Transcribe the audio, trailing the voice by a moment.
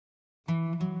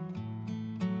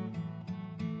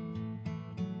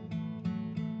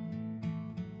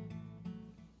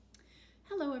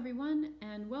everyone,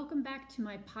 and welcome back to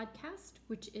my podcast,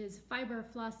 which is Fiber,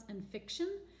 Floss, and Fiction.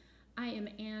 I am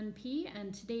Ann P.,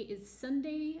 and today is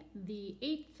Sunday, the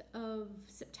 8th of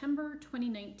September,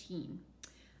 2019.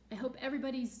 I hope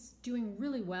everybody's doing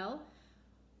really well.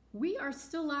 We are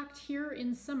still locked here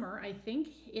in summer, I think,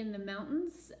 in the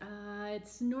mountains.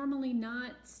 It's normally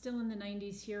not still in the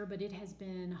 90s here, but it has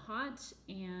been hot,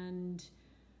 and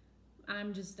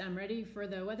I'm ready for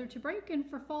the weather to break and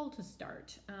for fall to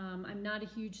start. I'm not a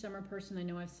huge summer person. I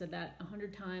know I've said that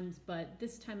 100 times, but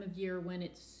this time of year when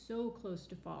it's so close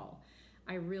to fall,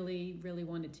 I really, really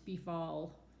want it to be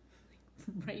fall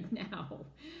right now.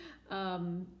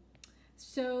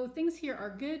 So things here are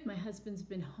good. My husband's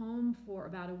been home for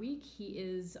about a week. He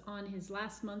is on his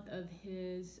last month of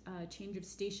his change of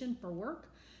station for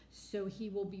work. So he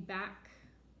will be back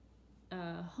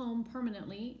home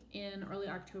permanently in early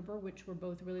October, which we're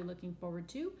both really looking forward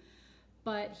to.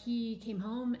 But he came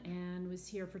home and was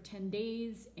here for 10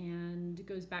 days and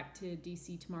goes back to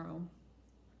DC tomorrow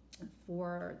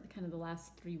for kind of the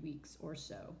last 3 weeks or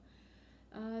so.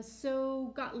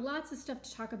 So got lots of stuff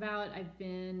to talk about. I've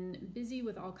been busy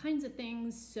with all kinds of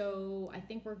things, so I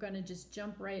think we're going to just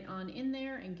jump right on in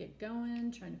there and get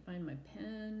going. Trying to find my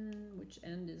pen, which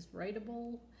end is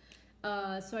writable,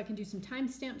 so I can do some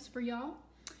timestamps for y'all.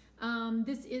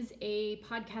 This is a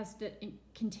podcast that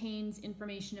contains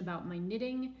information about my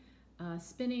knitting,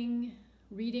 spinning,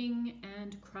 reading,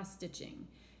 and cross-stitching.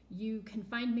 You can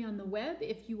find me on the web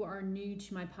if you are new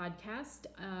to my podcast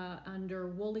under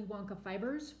Woolly Wonka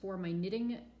Fibers for my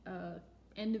knitting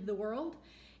end of the world,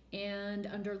 and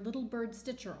under Little Bird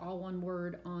Stitcher, all one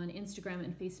word, on Instagram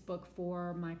and Facebook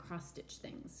for my cross-stitch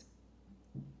things.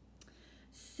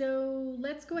 So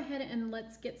let's go ahead and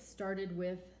let's get started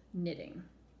with knitting.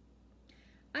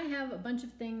 I have a bunch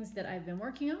of things that I've been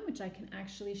working on, which I can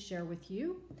actually share with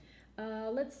you.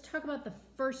 Let's talk about the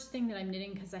first thing that I'm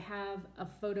knitting because I have a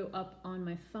photo up on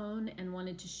my phone and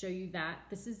wanted to show you that.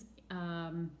 This is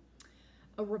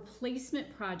a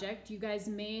replacement project. You guys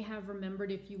may have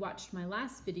remembered if you watched my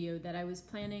last video that I was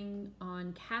planning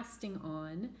on casting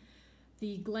on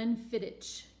the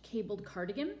Glenfiddich cabled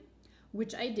cardigan,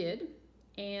 which I did,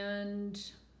 and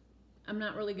I'm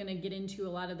not really going to get into a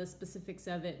lot of the specifics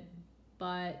of it,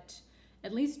 but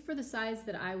at least for the size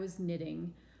that I was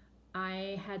knitting,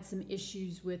 I had some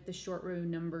issues with the short row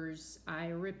numbers. I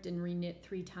ripped and reknit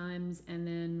 3 times and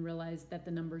then realized that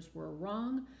the numbers were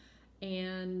wrong,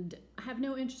 and I have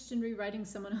no interest in rewriting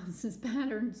someone else's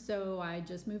pattern, so I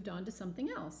just moved on to something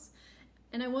else.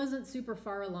 And I wasn't super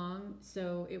far along,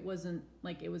 so it wasn't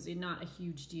like it was not a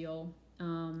huge deal.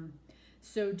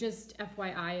 So just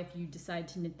FYI, if you decide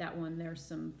to knit that one, there's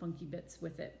some funky bits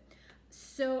with it.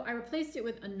 So I replaced it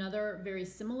with another very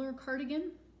similar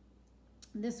cardigan.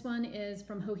 This one is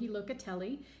from Johi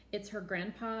Locatelli. It's her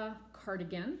grandpa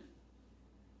cardigan.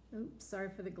 Oops, sorry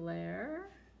for the glare.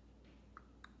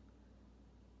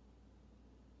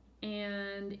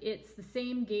 And it's the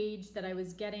same gauge that I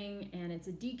was getting, and it's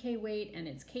a DK weight, and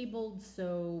it's cabled,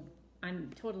 so I'm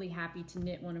totally happy to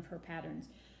knit one of her patterns.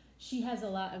 She has a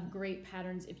lot of great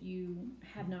patterns. If you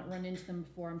have not run into them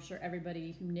before, I'm sure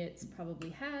everybody who knits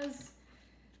probably has.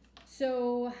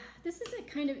 So this is a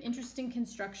kind of interesting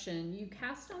construction. You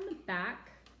cast on the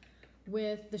back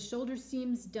with the shoulder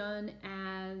seams done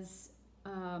as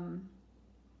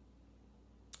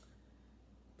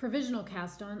provisional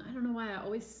cast on. I don't know why I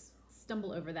always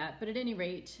stumble over that, but at any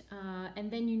rate,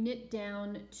 and then you knit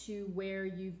down to where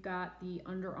you've got the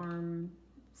underarm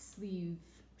sleeve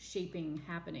shaping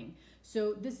happening.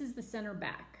 So this is the center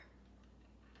back.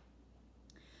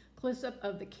 Close-up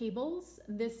of the cables.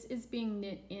 This is being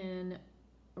knit in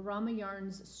Rama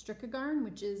Yarn's Strickagarn,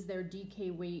 which is their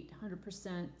DK weight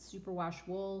 100% superwash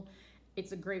wool.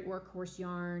 It's a great workhorse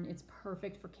yarn. It's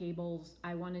perfect for cables.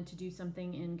 I wanted to do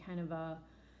something in kind of a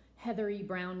heathery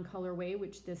brown colorway,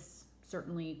 which this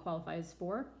certainly qualifies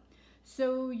for.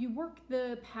 So you work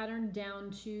the pattern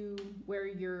down to where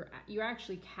you're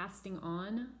actually casting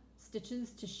on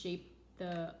stitches to shape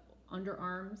the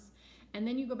underarms. And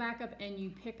then you go back up and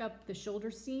you pick up the shoulder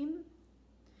seam.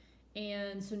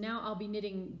 And so now I'll be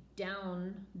knitting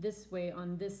down this way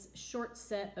on this short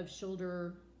set of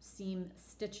shoulder seam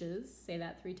stitches, say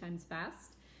that 3 times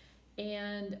fast,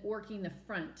 and working the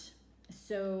front.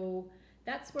 So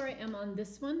that's where I am on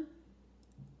this one.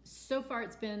 So far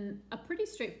it's been a pretty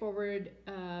straightforward,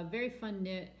 very fun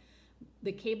knit.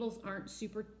 The cables aren't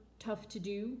super tough to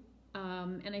do,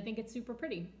 and I think it's super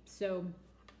pretty. So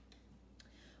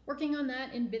working on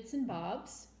that in bits and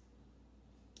bobs.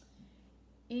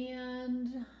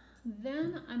 And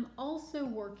then I'm also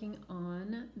working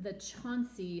on the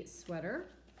Chauncey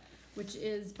sweater, which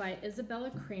is by Isabel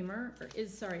Kramer.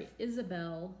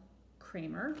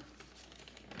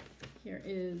 Here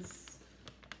is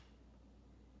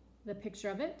the picture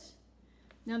of it.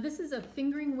 Now this is a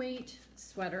fingering weight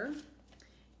sweater,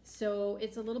 so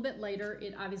it's a little bit lighter.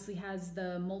 It obviously has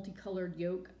the multicolored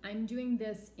yoke. I'm doing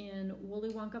this in Woolly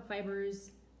Wonka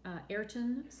Fibers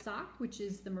Ayrton sock, which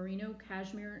is the merino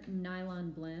cashmere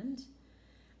nylon blend.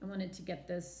 I wanted to get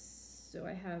this so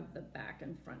I have the back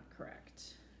and front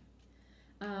correct.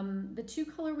 The two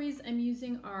colorways I'm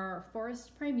using are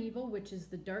Forest Primeval, which is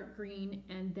the dark green,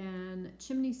 and then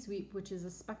Chimney Sweep, which is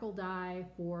a speckle dye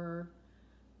for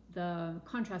the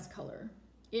contrast color.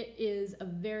 It is a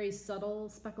very subtle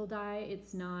speckle dye.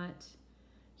 It's not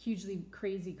hugely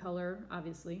crazy color,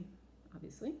 obviously.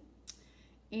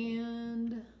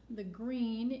 And the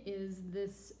green is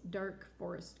this dark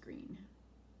forest green.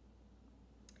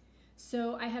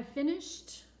 So I have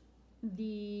finished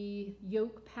the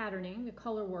yoke patterning. The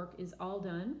color work is all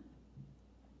done.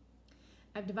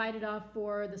 I've divided off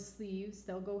for the sleeves.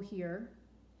 They'll go here.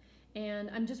 And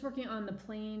I'm just working on the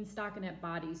plain stockinette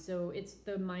body. So it's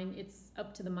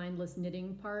up to the mindless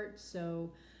knitting part.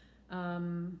 So,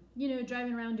 you know,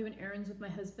 driving around doing errands with my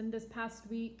husband this past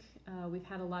week. We've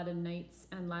had a lot of nights,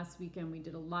 and last weekend we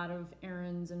did a lot of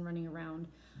errands and running around.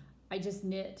 I just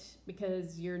knit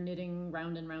because you're knitting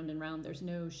round and round and round. There's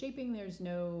no shaping, there's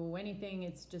no anything.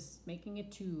 It's just making a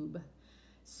tube.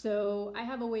 So I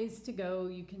have a ways to go.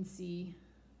 You can see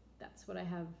that's what I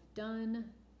have done.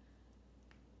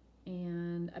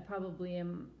 And I probably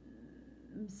am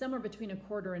somewhere between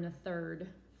 1/4 and 1/3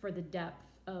 for the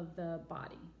depth of the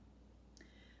body.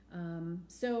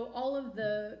 So all of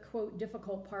the quote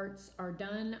difficult parts are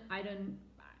done.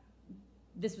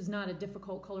 This was not a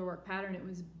difficult color work pattern. It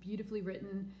was beautifully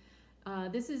written.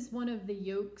 This is one of the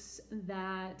yokes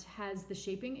that has the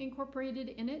shaping incorporated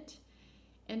in it.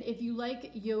 And if you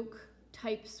like yoke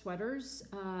type sweaters,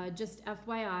 just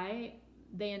FYI,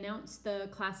 they announced the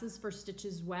classes for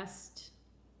Stitches West,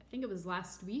 I think it was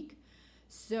last week.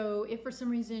 So if for some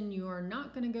reason you are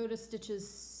not going to go to Stitches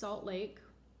Salt Lake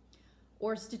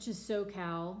or Stitches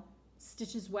SoCal,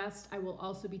 Stitches West, I will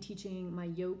also be teaching my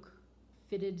yoke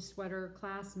fitted sweater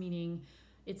class, meaning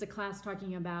it's a class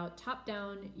talking about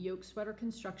top-down yoke sweater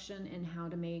construction and how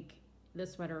to make the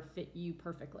sweater fit you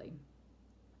perfectly.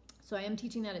 So I am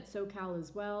teaching that at SoCal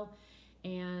as well,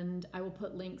 and I will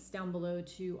put links down below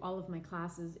to all of my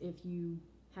classes if you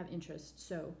have interest.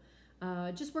 So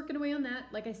just working away on that.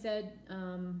 Like I said,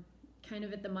 kind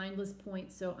of at the mindless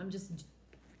point, so I'm just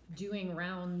doing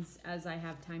rounds as I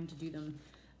have time to do them.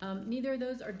 Neither of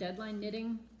those are deadline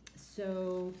knitting,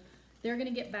 so they're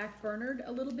gonna get back burnered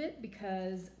a little bit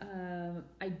because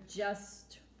I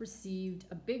just received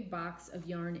a big box of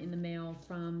yarn in the mail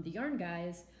from the yarn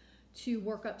guys to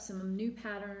work up some new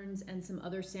patterns and some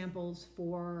other samples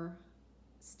for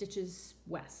Stitches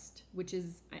West, which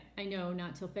is, I know,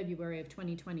 not till February of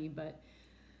 2020, but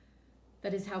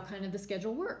that is how kind of the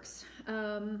schedule works.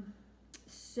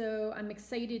 So I'm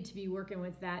excited to be working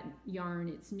with that yarn.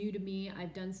 It's new to me.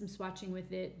 I've done some swatching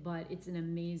with it, but it's an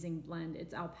amazing blend.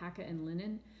 It's alpaca and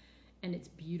linen, and it's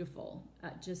beautiful,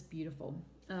 just beautiful.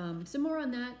 So more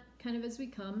on that kind of as we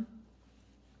come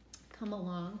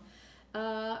along.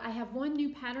 I have one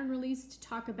new pattern release to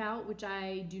talk about, which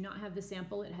I do not have the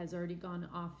sample. It has already gone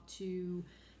off to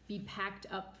be packed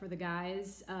up for the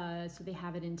guys, so they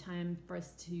have it in time for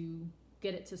us to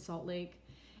get it to Salt Lake.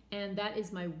 And that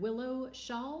is my willow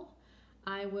shawl.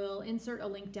 I will insert a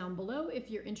link down below if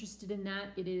you're interested in that.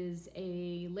 It is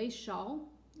a lace shawl,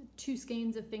 2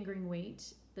 skeins of fingering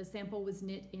weight. The sample was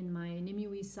knit in my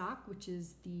Nimue sock, which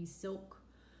is the silk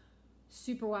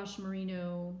superwash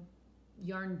merino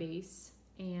yarn base,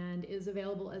 and is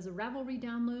available as a Ravelry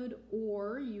download,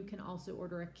 or you can also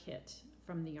order a kit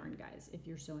from the yarn guys if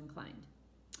you're so inclined.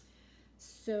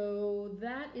 So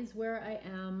that is where I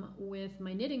am with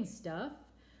my knitting stuff.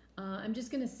 I'm just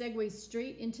going to segue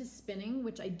straight into spinning,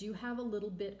 which I do have a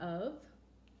little bit of.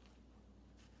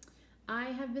 I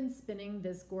have been spinning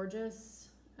this gorgeous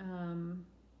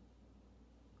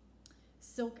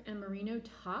silk and merino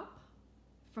top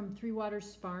from Three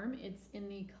Waters Farm. It's in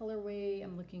the colorway,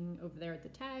 I'm looking over there at the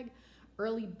tag,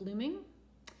 Early Blooming.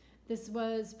 This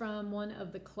was from one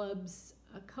of the clubs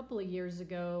a couple of years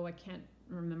ago. I can't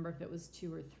remember if it was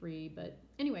 2 or 3, but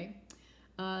anyway,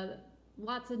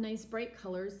 lots of nice bright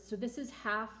colors. So this is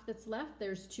half that's left.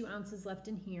 There's 2 ounces left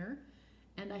in here.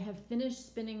 And I have finished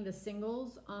spinning the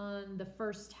singles on the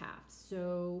first half.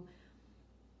 So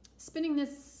spinning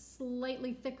this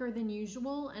slightly thicker than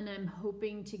usual, and I'm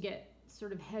hoping to get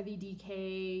sort of heavy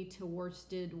decay to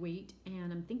worsted weight,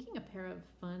 and I'm thinking a pair of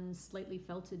fun, slightly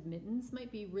felted mittens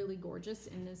might be really gorgeous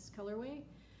in this colorway.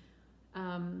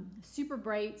 Super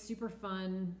bright, super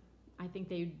fun. I think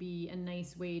they would be a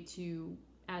nice way to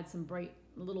add some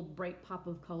little bright pop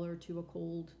of color to a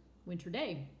cold winter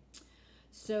day.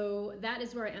 So that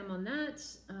is where I am on that.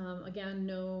 Again,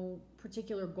 no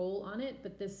particular goal on it,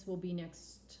 but this will be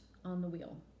next on the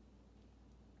wheel.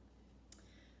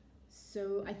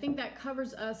 So I think that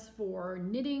covers us for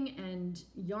knitting and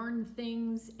yarn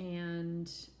things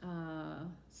and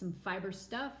some fiber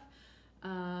stuff.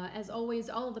 As always,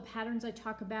 all of the patterns I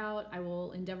talk about, I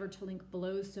will endeavor to link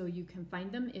below so you can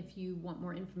find them if you want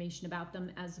more information about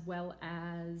them, as well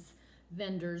as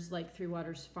vendors like Three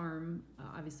Waters Farm.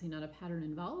 Obviously not a pattern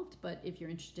involved, but if you're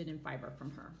interested in fiber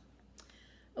from her.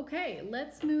 Okay,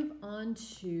 let's move on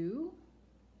to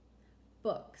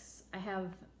books. I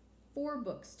have 4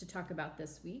 books to talk about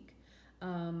this week.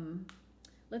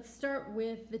 Let's start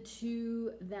with the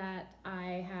 2 that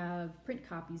I have print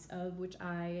copies of, which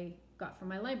I got from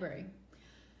my library.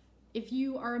 If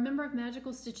you are a member of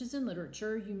Magical Stitches in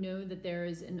Literature, you know that there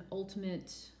is an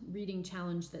ultimate reading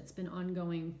challenge that's been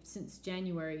ongoing since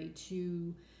January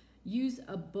to use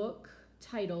a book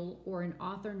title or an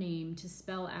author name to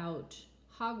spell out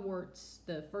Hogwarts,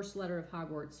 the first letter of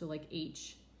Hogwarts, so like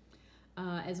H,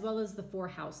 as well as the 4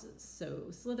 houses, so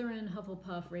Slytherin,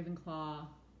 Hufflepuff, Ravenclaw,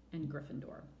 and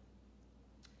Gryffindor.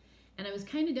 And I was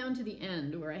kind of down to the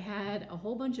end where I had a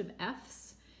whole bunch of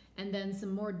F's and then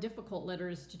some more difficult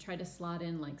letters to try to slot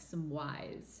in, like some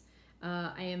Y's.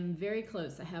 I am very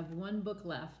close. I have 1 book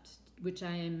left, which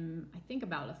I am, I think,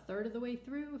 about a third of the way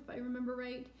through, if I remember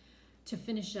right, to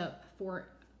finish up for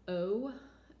O,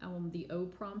 the O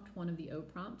prompt, one of the O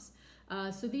prompts.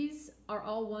 So these are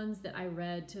all ones that I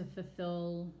read to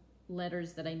fulfill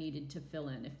letters that I needed to fill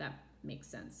in, if that makes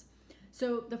sense.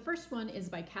 So the first one is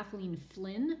by Kathleen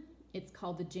Flynn. It's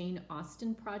called the Jane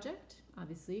Austen Project.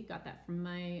 Obviously, got that from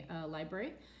my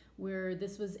library, where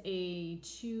this was a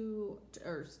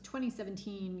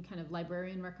 2017 kind of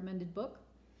librarian recommended book.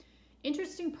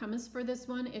 Interesting premise for this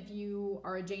one. If you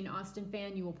are a Jane Austen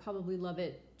fan, you will probably love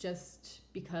it just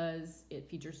because it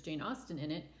features Jane Austen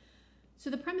in it. So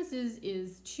the premise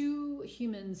is 2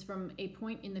 humans from a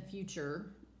point in the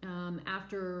future,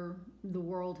 after the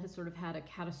world has sort of had a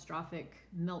catastrophic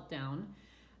meltdown,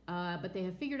 but they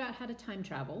have figured out how to time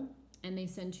travel, and they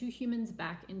send 2 humans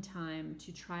back in time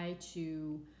to try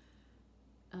to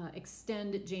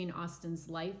extend Jane Austen's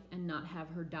life and not have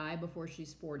her die before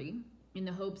she's 40, in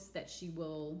the hopes that she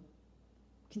will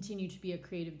continue to be a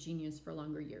creative genius for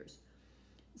longer years.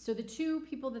 So the 2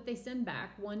 people that they send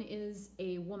back, one is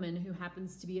a woman who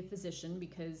happens to be a physician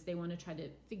because they want to try to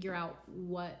figure out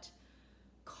what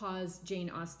caused Jane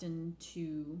Austen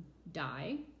to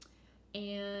die,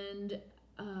 and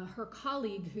her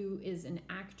colleague, who is an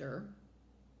actor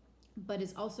but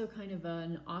is also kind of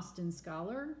an Austen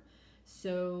scholar.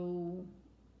 So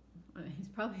he's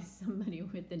probably somebody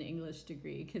with an English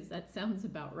degree, because that sounds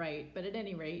about right. But at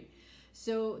any rate,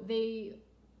 so they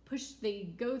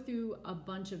go through a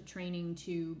bunch of training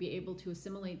to be able to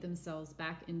assimilate themselves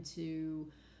back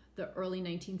into the early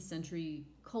 19th century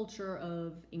culture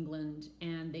of England,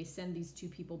 and they send these 2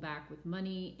 people back with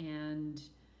money and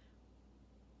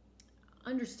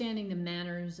understanding the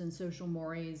manners and social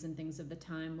mores and things of the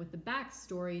time, with the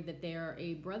backstory that they are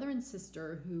a brother and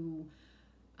sister who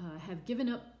have given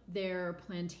up their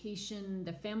plantation,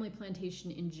 the family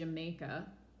plantation in Jamaica,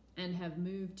 and have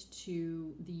moved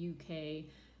to the UK,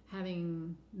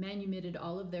 having manumitted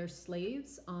all of their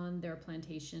slaves on their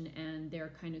plantation, and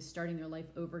they're kind of starting their life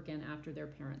over again after their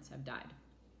parents have died.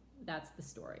 That's the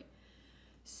story.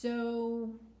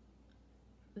 So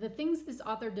the things this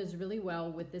author does really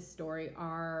well with this story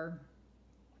are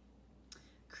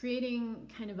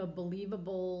creating kind of a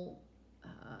believable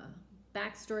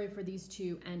backstory for these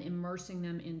 2 and immersing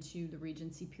them into the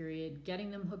Regency period, getting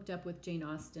them hooked up with Jane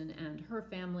Austen and her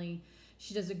family.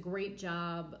 She does a great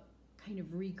job kind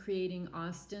of recreating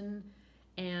Austen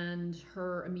and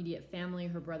her immediate family,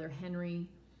 her brother Henry,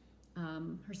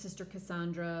 her sister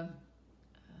Cassandra,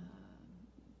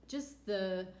 just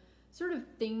the sort of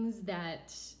things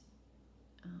that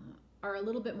are a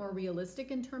little bit more realistic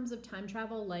in terms of time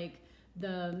travel, like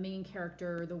the main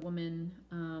character, the woman,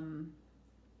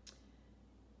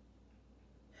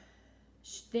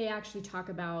 they actually talk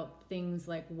about things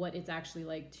like what it's actually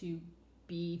like to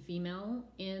be female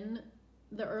in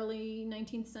the early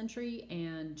 19th century,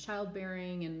 and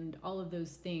childbearing and all of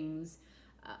those things,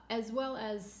 as well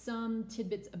as some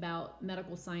tidbits about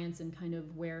medical science and kind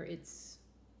of where it's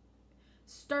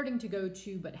starting to go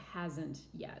to but hasn't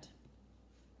yet.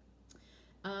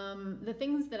 The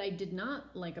things that I did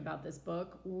not like about this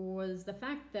book was the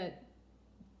fact that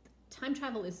time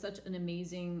travel is such an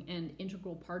amazing and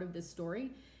integral part of this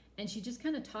story, and she just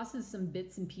kind of tosses some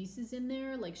bits and pieces in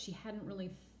there, like she hadn't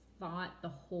really thought the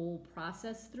whole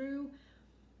process through.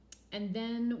 And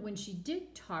then when she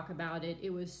did talk about it,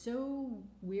 it was so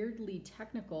weirdly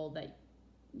technical that,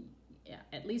 yeah,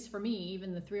 at least for me,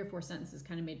 even the 3 or 4 sentences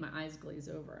kind of made my eyes glaze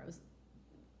over.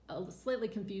 I was slightly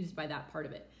confused by that part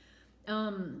of it.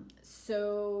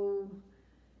 So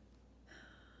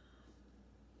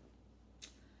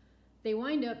they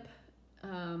wind up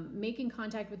making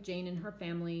contact with Jane and her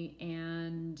family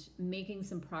and making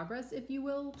some progress, if you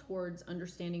will, towards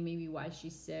understanding maybe why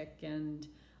she's sick and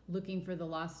looking for the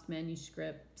lost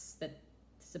manuscripts that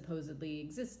supposedly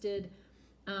existed.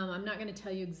 I'm not going to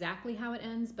tell you exactly how it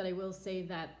ends, but I will say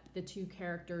that the 2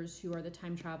 characters who are the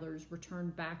time travelers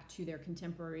return back to their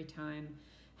contemporary time,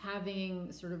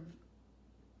 having sort of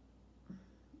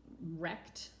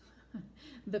wrecked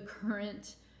the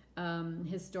current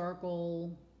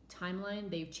historical timeline.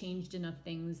 They've changed enough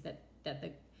things that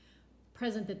the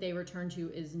present that they return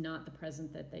to is not the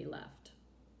present that they left.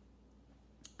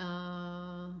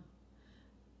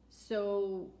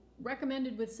 So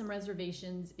recommended with some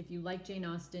reservations. If you like Jane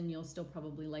Austen, you'll still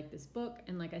probably like this book.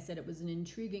 And like I said, it was an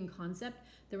intriguing concept.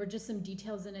 There were just some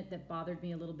details in it that bothered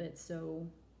me a little bit. So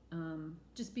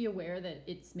just be aware that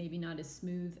it's maybe not as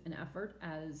smooth an effort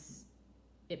as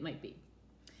it might be.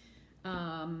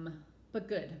 But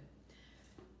good.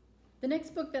 The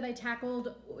next book that I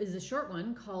tackled is a short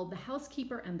one called The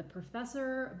Housekeeper and the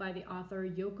Professor by the author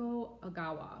Yoko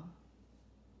Ogawa,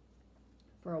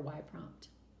 for a Y prompt.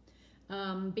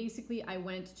 Basically, I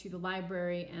went to the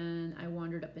library and I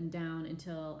wandered up and down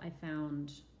until I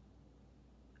found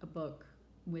a book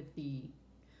with the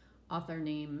author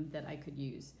name that I could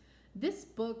use. This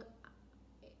book,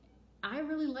 I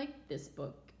really liked this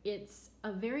book. It's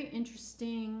a very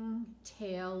interesting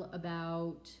tale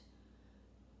about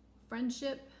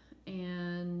friendship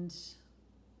and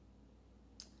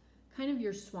kind of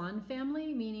your swan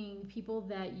family, meaning people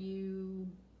that you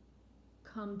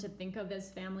come to think of as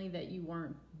family that you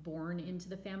weren't born into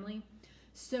the family.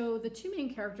 So the 2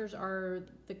 main characters are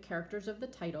the characters of the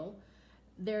title.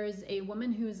 There's a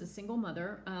woman who is a single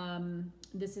mother.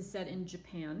 This is set in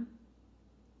Japan.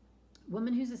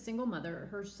 Woman who's a single mother.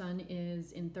 Her son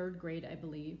is in 3rd grade, I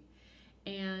believe,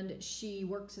 and she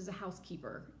works as a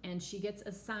housekeeper, and she gets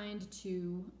assigned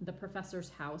to the professor's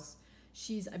house.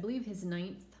 She's, I believe, his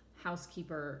 9th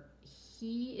housekeeper.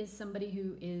 He is somebody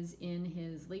who is in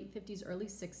his late 50s, early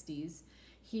 60s.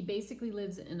 He basically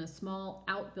lives in a small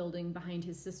outbuilding behind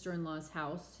his sister-in-law's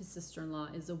house. His sister-in-law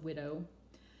is a widow.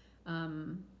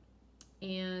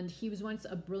 And he was once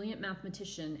a brilliant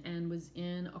mathematician and was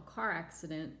in a car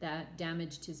accident that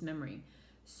damaged his memory.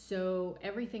 So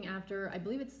everything after, I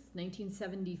believe it's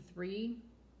 1973,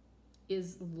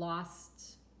 is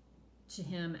lost to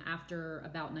him after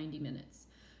about 90 minutes.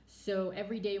 So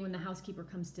every day when the housekeeper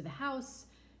comes to the house,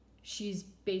 she's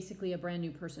basically a brand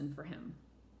new person for him.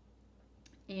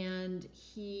 And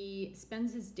he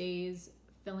spends his days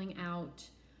filling out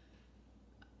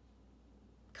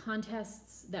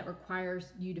contests that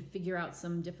requires you to figure out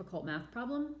some difficult math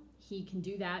problem. He can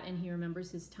do that, and he remembers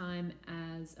his time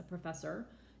as a professor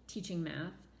teaching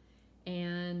math.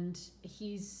 And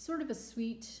he's sort of a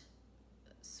sweet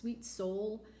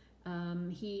soul.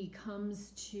 He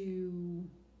comes to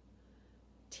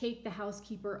take the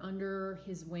housekeeper under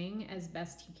his wing as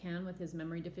best he can with his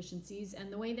memory deficiencies.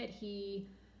 And the way that he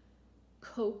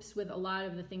copes with a lot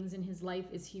of the things in his life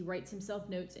is he writes himself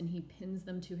notes and he pins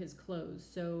them to his clothes.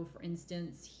 So for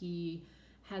instance, he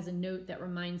has a note that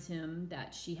reminds him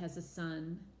that she has a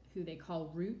son who they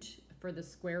call Root, for the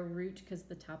square root, because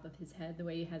the top of his head, the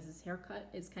way he has his haircut,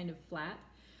 is kind of flat.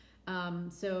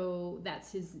 So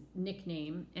that's his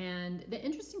nickname. And the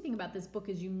interesting thing about this book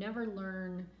is you never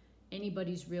learn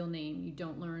anybody's real name. You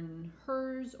don't learn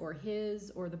hers or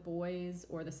his or the boys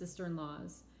or the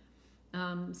sister-in-laws.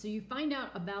 So you find out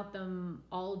about them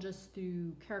all just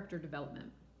through character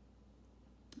development.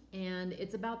 And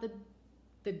it's about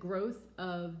the growth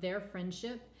of their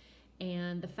friendship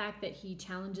and the fact that he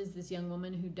challenges this young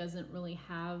woman who doesn't really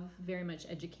have very much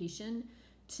education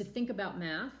to think about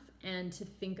math and to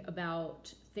think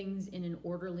about things in an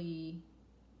orderly,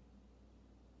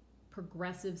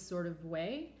 progressive sort of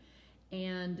way.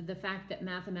 And the fact that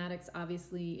mathematics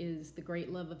obviously is the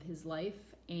great love of his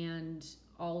life, and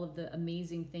all of the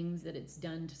amazing things that it's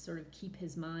done to sort of keep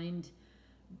his mind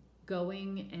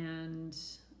going and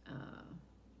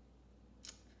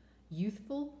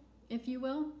youthful, if you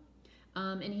will.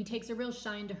 And he takes a real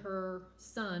shine to her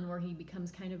son, where he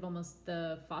becomes kind of almost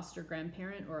the foster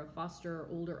grandparent or a foster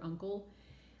older uncle.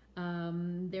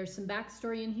 There's some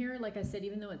backstory in here. Like I said,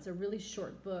 even though it's a really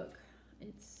short book,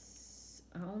 it's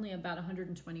only about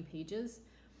 120 pages.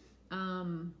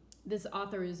 This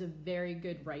author is a very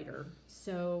good writer.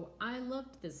 So I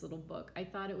loved this little book. I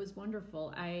thought it was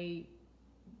wonderful.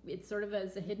 It's sort of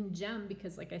as a hidden gem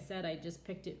because, like I said, I just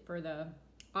picked it for the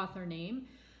author name.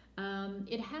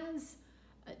 It has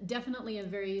definitely a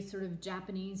very sort of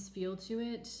Japanese feel to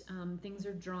it. Things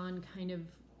are drawn kind of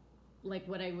like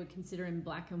what I would consider in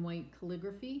black and white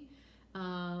calligraphy.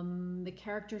 The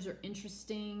characters are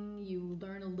interesting. You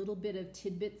learn a little bit of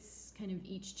tidbits kind of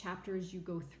each chapter as you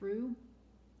go through.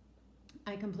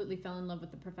 I completely fell in love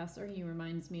with the professor. He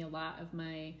reminds me a lot of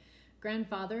my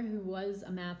grandfather, who was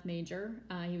a math major.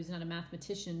 He was not a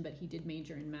mathematician, but he did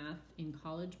major in math in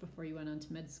college before he went on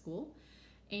to med school.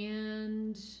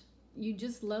 And you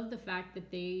just love the fact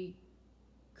that they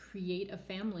create a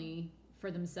family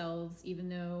for themselves, even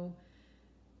though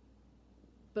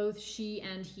both she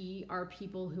and he are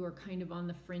people who are kind of on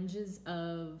the fringes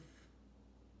of,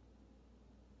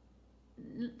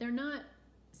 they're not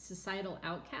societal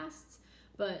outcasts,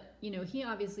 but he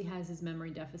obviously has his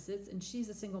memory deficits, and she's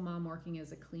a single mom working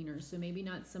as a cleaner, so maybe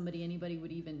not somebody anybody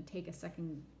would even take a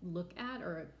second look at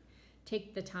or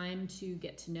take the time to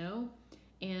get to know.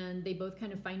 And they both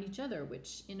kind of find each other,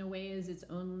 which in a way is its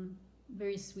own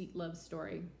very sweet love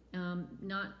story.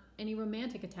 Not any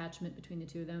romantic attachment between the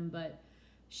two of them, but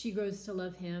she grows to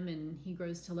love him and he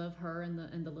grows to love her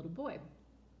and the little boy.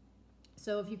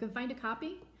 So if you can find a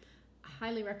copy, I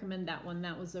highly recommend that one.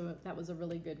 That was a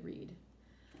really good read.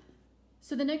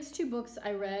 So the next two books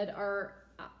I read are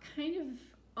kind of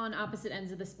on opposite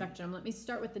ends of the spectrum. Let me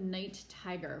start with The Night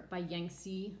Tiger by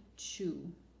Yangtze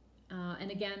Chu.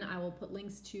 And again, I will put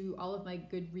links to all of my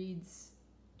Goodreads,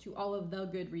 to all of the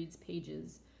Goodreads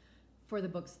pages for the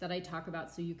books that I talk about,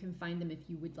 so you can find them if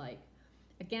you would like.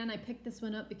 Again, I picked this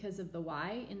one up because of the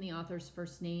Y in the author's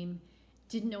first name.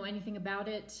 Didn't know anything about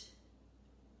it.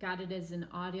 Got it as an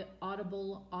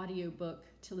audible audiobook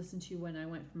to listen to when I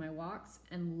went for my walks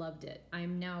and loved it.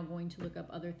 I'm now going to look up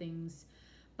other things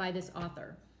by this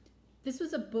author. This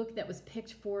was a book that was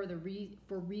picked for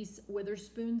Reese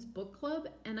Witherspoon's book club,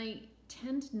 and I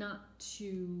tend not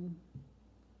to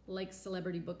like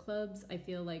celebrity book clubs. I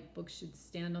feel like books should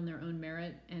stand on their own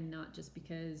merit and not just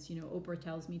because, Oprah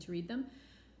tells me to read them.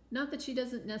 Not that she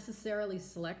doesn't necessarily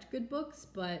select good books,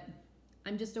 but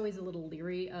I'm just always a little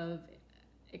leery of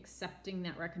accepting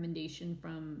that recommendation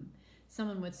from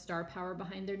someone with star power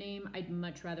behind their name. I'd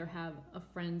much rather have a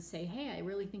friend say, hey, I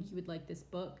really think you would like this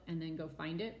book, and then go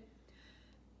find it.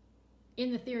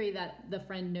 In the theory that the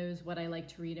friend knows what I like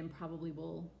to read and probably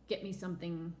will get me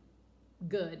something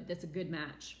good that's a good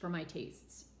match for my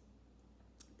tastes.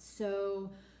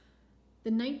 So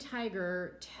The Night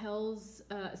Tiger tells,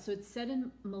 so it's set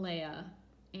in Malaya,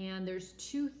 and there's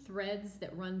two threads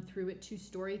that run through it, two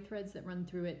story threads that run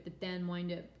through it that then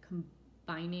wind up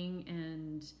combining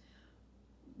and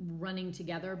running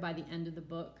together by the end of the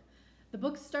book. The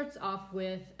book starts off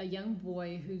with a young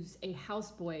boy who's a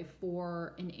houseboy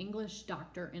for an English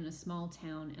doctor in a small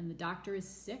town, and the doctor is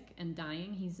sick and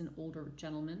dying. He's an older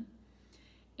gentleman,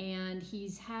 and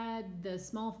he's had the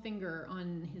small finger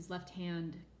on his left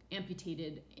hand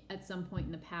amputated at some point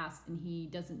in the past, and he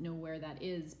doesn't know where that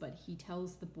is, but he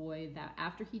tells the boy that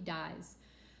after he dies,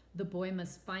 the boy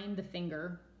must find the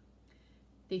finger.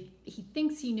 He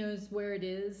thinks he knows where it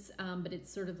is, but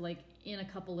it's sort of like in a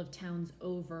couple of towns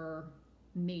over,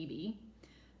 maybe.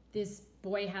 This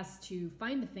boy has to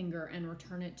find the finger and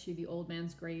return it to the old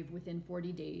man's grave within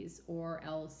 40 days, or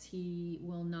else he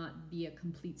will not be a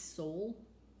complete soul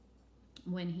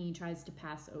when he tries to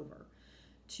pass over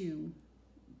to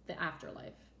the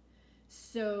afterlife.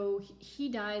 So he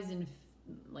dies in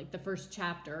like the first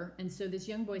chapter, and so this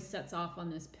young boy sets off on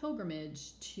this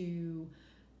pilgrimage to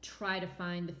try to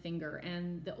find the finger,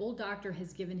 and the old doctor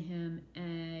has given him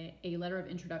a letter of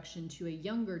introduction to a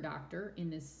younger doctor in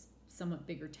this somewhat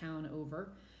bigger town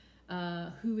over,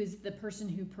 who is the person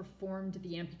who performed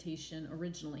the amputation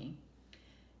originally.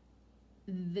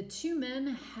 The two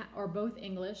men are both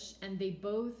English, and they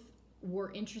both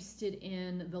were interested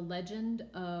in the legend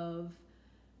of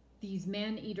these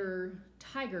man-eater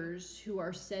tigers who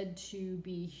are said to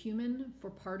be human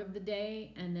for part of the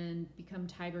day and then become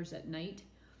tigers at night.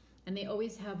 And they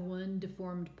always have one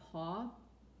deformed paw.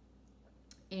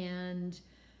 And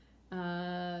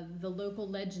the local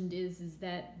legend is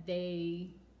that they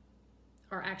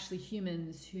are actually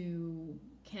humans who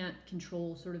can't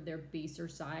control sort of their baser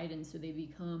side, and so they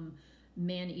become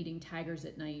man-eating tigers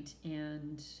at night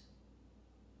and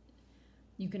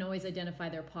You can always identify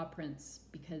their paw prints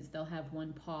because they'll have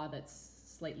one paw that's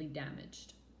slightly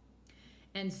damaged.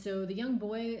 And so the young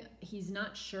boy, he's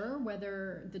not sure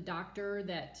whether the doctor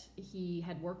that he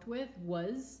had worked with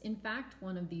was, in fact,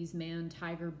 one of these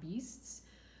man-tiger beasts.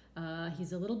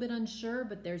 He's a little bit unsure,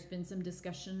 but there's been some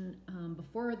discussion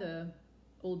before the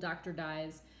old doctor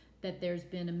dies that there's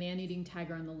been a man-eating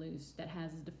tiger on the loose that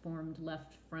has a deformed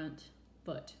left front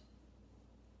foot.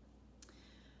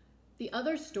 The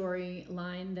other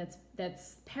storyline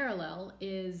that's parallel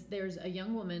is there's a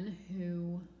young woman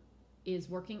who is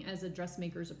working as a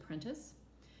dressmaker's apprentice.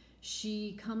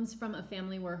 She comes from a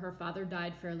family where her father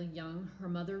died fairly young. Her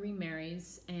mother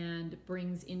remarries and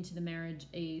brings into the marriage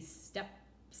a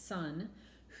stepson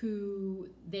who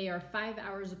they are 5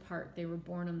 hours apart. They were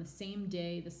born on the same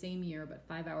day, the same year, but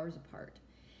 5 hours apart.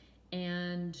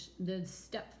 And the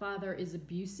stepfather is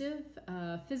abusive,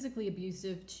 physically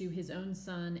abusive to his own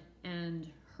son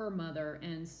and her mother,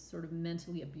 and sort of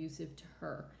mentally abusive to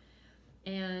her.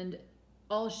 And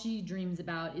all she dreams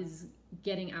about is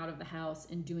getting out of the house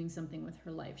and doing something with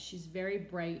her life. She's very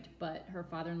bright, but her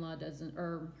father-in-law doesn't,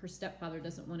 or her stepfather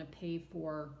doesn't want to pay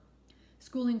for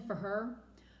schooling for her.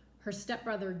 Her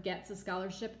stepbrother gets a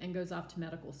scholarship and goes off to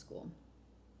medical school.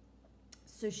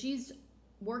 So she's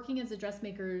working as a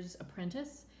dressmaker's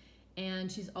apprentice,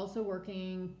 and she's also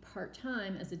working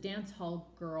part-time as a dance hall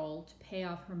girl to pay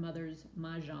off her mother's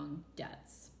mahjong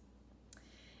debts.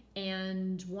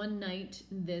 And one night,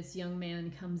 this young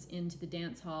man comes into the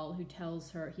dance hall who tells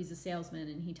her, he's a salesman,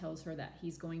 and he tells her that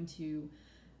he's going to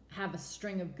have a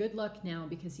string of good luck now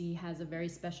because he has a very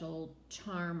special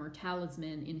charm or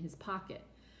talisman in his pocket,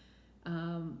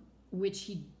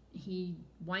 which he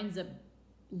winds up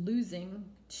losing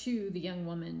to the young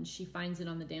woman. She finds it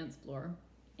on the dance floor,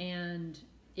 and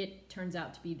it turns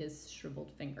out to be this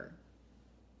shriveled finger.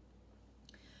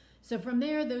 So from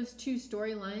there, those two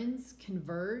storylines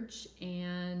converge,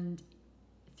 and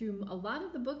through a lot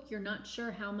of the book, you're not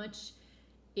sure how much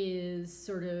is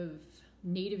sort of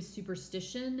native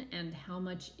superstition and how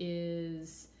much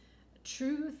is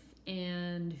truth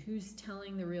and who's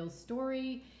telling the real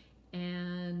story.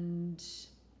 And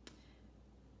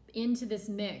into this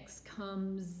mix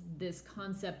comes this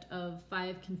concept of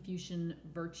 5 Confucian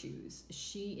virtues.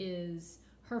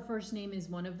 Her first name is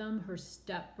one of them. Her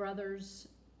stepbrother's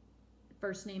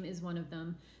first name is one of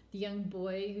them. The young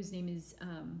boy, whose name is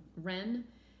Ren,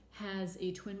 has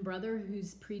a twin brother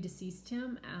who's predeceased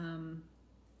him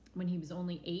when he was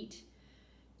only 8.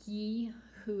 He,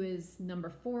 who is number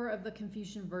 4 of the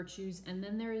Confucian virtues, and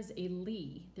then there is a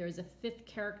Li. There is a 5th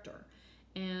character.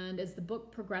 And as the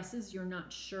book progresses, you're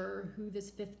not sure who this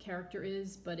 5th character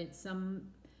is, but it's some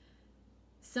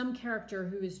character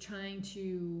who is trying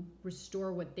to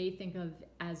restore what they think of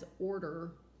as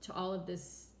order to all of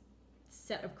this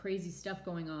set of crazy stuff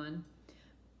going on,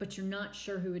 but you're not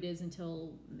sure who it is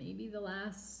until maybe the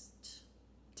last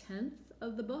 10th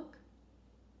of the book.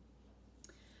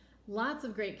 Lots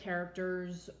of great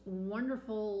characters,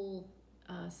 wonderful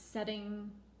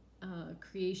setting,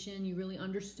 creation. You really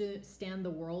understand the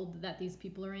world that these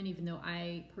people are in, even though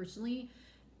I personally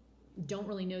don't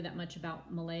really know that much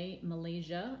about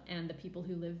Malaysia and the people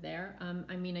who live there.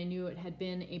 I mean, I knew it had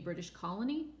been a British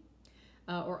colony,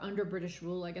 or under British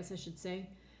rule, I guess I should say.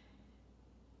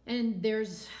 And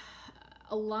there's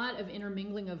a lot of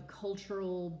intermingling of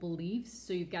cultural beliefs.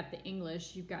 So you've got the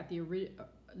English, you've got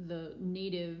the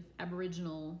native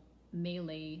Aboriginal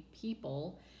Malay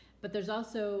people, but there's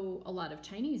also a lot of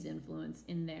Chinese influence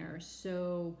in there.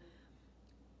 So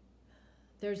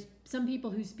there's some people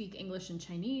who speak English and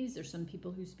Chinese. There's some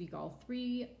people who speak all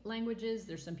 3 languages.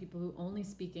 There's some people who only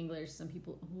speak English, some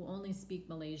people who only speak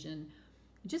Malaysian.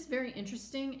 Just very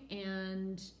interesting,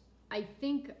 and I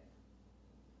think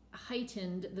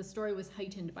the story was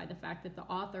heightened by the fact that the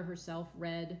author herself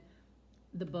read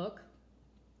the book.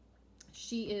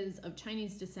 She is of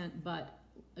Chinese descent, but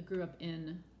grew up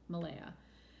in Malaya.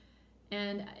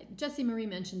 And Jessie Marie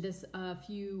mentioned this a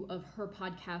few of her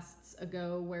podcasts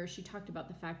ago, where she talked about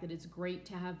the fact that it's great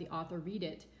to have the author read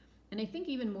it. And I think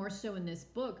even more so in this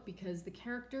book, because the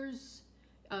characters,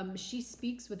 she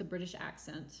speaks with a British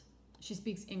accent. She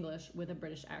speaks English with a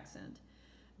British accent,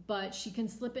 but she can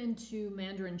slip into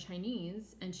Mandarin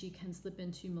Chinese and she can slip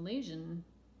into Malaysian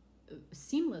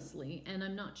seamlessly. And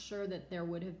I'm not sure that there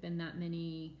would have been that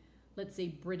many, let's say,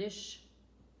 British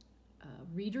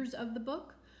readers of the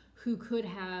book who could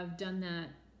have done that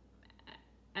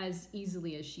as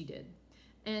easily as she did.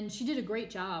 And she did a great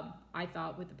job, I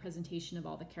thought, with the presentation of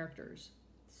all the characters.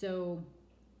 So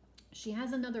she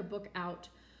has another book out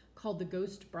called The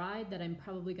Ghost Bride that I'm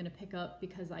probably going to pick up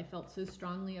because I felt so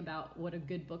strongly about what a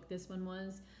good book this one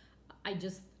was.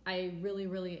 I really,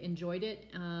 really enjoyed it,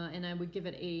 and I would give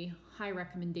it a high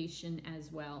recommendation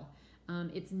as well.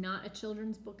 It's not a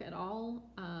children's book at all.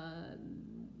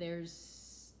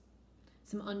 There's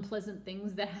some unpleasant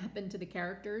things that happen to the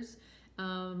characters.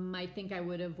 I think I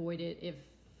would avoid it if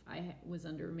I was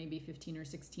under maybe 15 or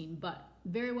 16, but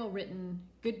very well written,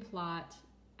 good plot,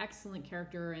 excellent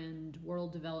character and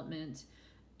world development.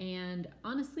 And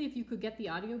honestly, if you could get the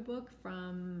audiobook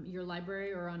from your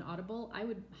library or on Audible, I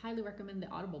would highly recommend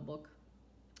the audiobook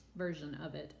version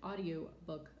of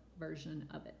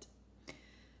it.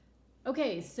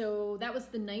 Okay, so that was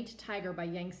The Night Tiger by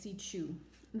Yangtze Chu.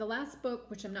 The last book,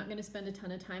 which I'm not going to spend a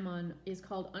ton of time on, is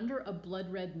called Under a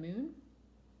Blood Red Moon.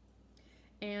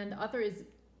 And the author is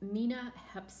Mina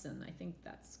Hepson. I think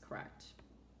that's correct.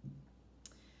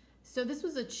 So this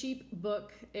was a cheap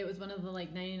book. It was one of the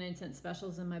like 99-cent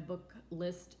specials in my book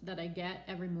list that I get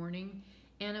every morning.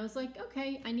 And I was like,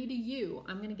 okay, I need a U.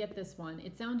 I'm going to get this one.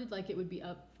 It sounded like it would be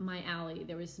up my alley.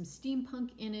 There was some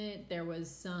steampunk in it. There was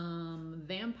some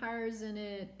vampires in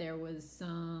it. There was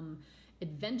some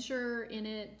adventure in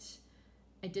it.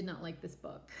 I did not like this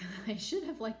book. I should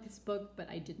have liked this book, but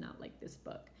I did not like this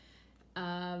book.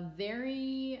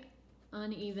 Very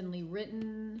unevenly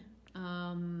written.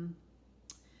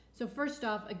 So first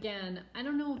off, again, I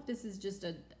don't know if this is just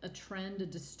a trend, a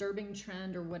disturbing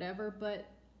trend or whatever, but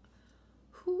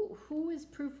who is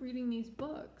proofreading these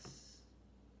books?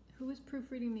 Who is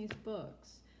proofreading these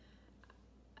books?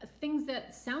 Things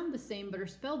that sound the same but are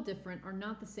spelled different are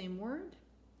not the same word.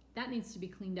 That needs to be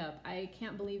cleaned up. I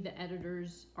can't believe the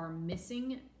editors are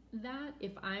missing that.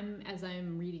 If as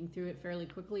I'm reading through it fairly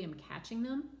quickly, I'm catching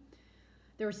them.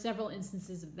 There were several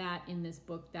instances of that in this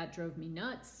book that drove me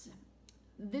nuts.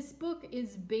 This book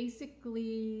is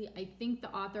basically, I think the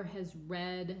author has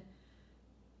read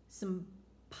some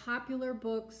popular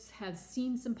books, has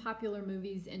seen some popular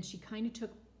movies, and she kind of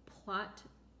took plot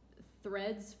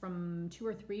threads from 2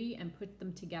 or 3 and put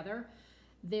them together.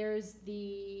 There's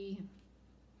the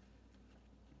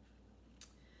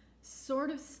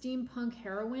sort of steampunk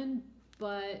heroine,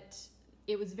 but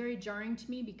it was very jarring to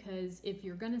me because if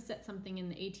you're going to set something in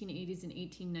the 1880s and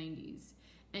 1890s,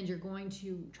 and you're going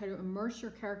to try to immerse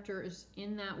your characters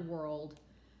in that world,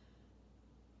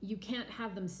 you can't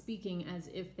have them speaking as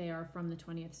if they are from the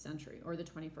 20th century or the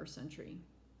 21st century.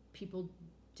 People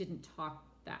didn't talk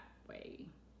that way.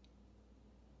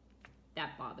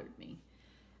 That bothered me.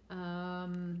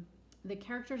 The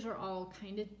characters are all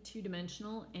kind of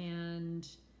two-dimensional, and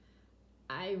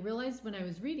I realized when I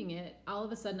was reading it, all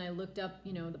of a sudden I looked up,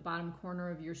 the bottom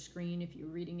corner of your screen if you're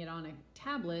reading it on a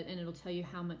tablet, and it'll tell you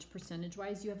how much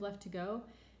percentage-wise you have left to go.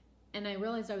 And I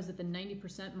realized I was at the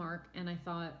 90% mark, and I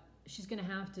thought, she's going to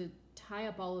have to tie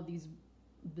up all of these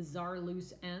bizarre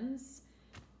loose ends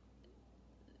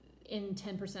in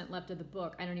 10% left of the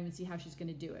book. I don't even see how she's going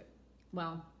to do it.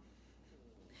 Well,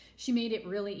 she made it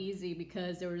really easy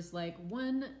because there was like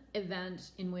one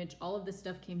event in which all of this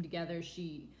stuff came together.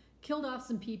 She killed off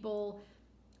some people.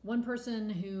 One person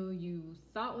who you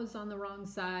thought was on the wrong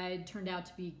side turned out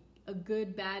to be a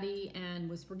good baddie and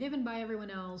was forgiven by everyone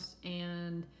else,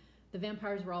 and the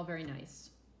vampires were all very nice.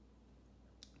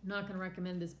 I'm not going to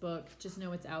recommend this book. Just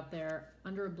know it's out there.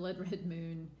 Under a Blood Red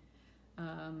Moon.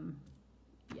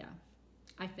 Yeah.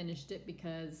 I finished it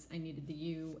because I needed the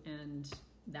U, and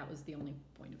that was the only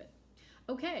point of it.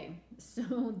 Okay,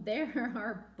 so there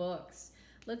are books.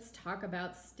 Let's talk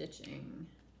about stitching.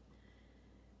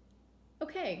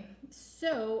 Okay,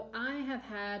 so I have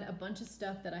had a bunch of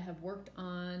stuff that I have worked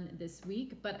on this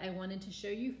week, but I wanted to show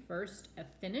you first a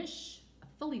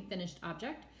fully finished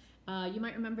object. You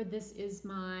might remember this is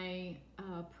my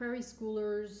Prairie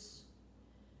Schoolers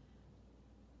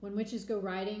When Witches Go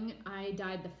Riding. I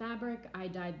dyed the fabric, I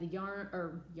dyed the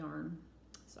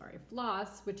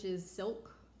floss, which is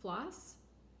silk floss,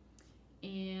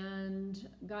 and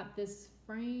got this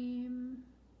frame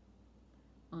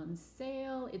on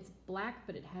sale. It's black,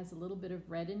 but it has a little bit of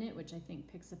red in it, which I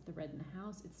think picks up the red in the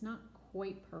house. It's not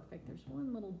quite perfect. There's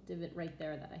one little divot right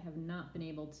there that I have not been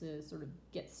able to sort of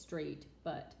get straight,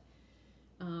 but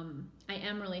I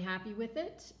am really happy with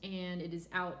it, and it is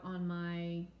out on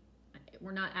my,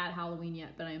 we're not at Halloween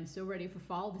yet, but I am so ready for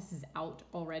fall. This is out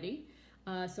already,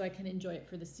 so I can enjoy it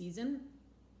for the season.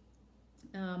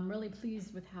 I'm really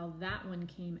pleased with how that one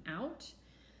came out,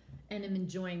 and I'm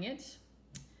enjoying it.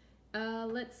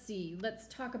 Let's see. Let's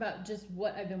talk about just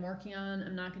what I've been working on.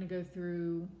 I'm not going to go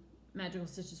through Magical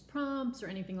Stitches prompts or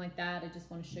anything like that. I just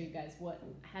want to show you guys what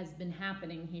has been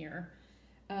happening here.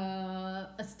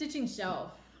 A stitching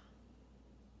shelf.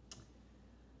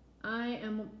 I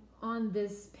am on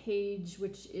this page,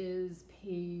 which is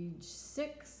page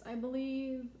 6, I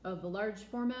believe, of the large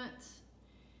format.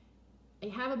 I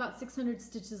have about 600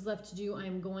 stitches left to do.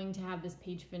 I'm going to have this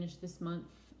page finished this month.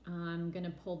 I'm going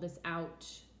to pull this out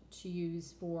to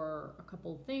use for a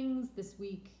couple things this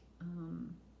week,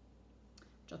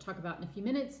 which I'll talk about in a few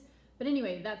minutes. But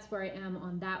anyway, that's where I am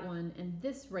on that one. And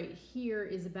this right here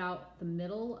is about the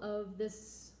middle of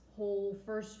this whole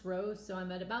first row. So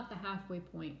I'm at about the halfway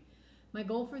point. My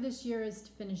goal for this year is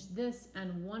to finish this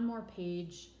and one more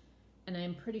page, and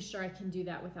I'm pretty sure I can do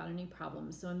that without any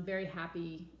problems. So I'm very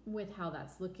happy with how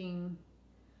that's looking.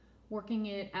 Working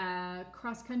it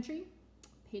cross country,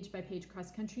 page by page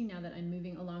cross country, now that I'm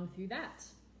moving along through that.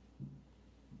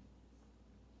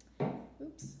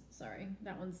 Oops, sorry,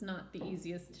 that one's not the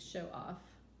easiest to show off.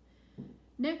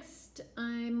 Next,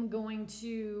 I'm going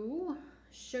to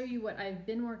show you what I've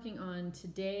been working on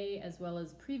today as well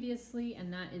as previously,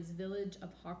 and that is Village of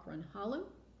Hawk Run Hollow.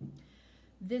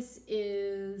 This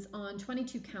is on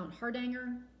 22 count hardanger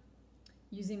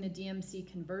using the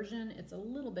DMC conversion. It's a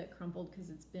little bit crumpled because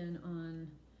it's been on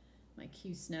my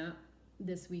Q-snap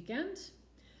this weekend,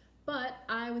 but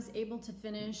I was able to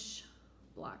finish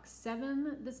block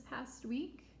 7 this past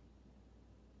week,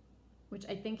 which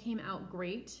I think came out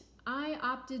great. I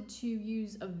opted to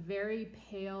use a very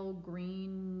pale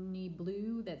greeny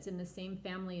blue that's in the same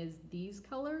family as these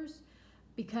colors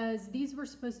because these were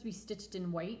supposed to be stitched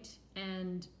in white,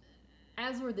 and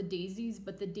as were the daisies,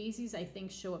 but the daisies I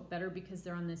think show up better because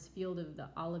they're on this field of the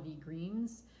olivey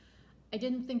greens. I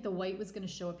didn't think the white was going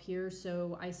to show up here,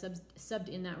 so I subbed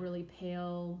in that really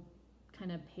pale,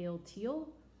 kind of pale teal,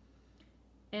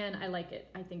 and I like it.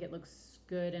 I think it looks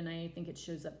good, and I think it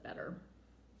shows up better.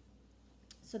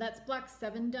 So that's block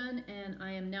 7 done, and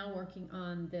I am now working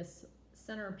on this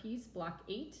centerpiece, block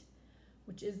 8,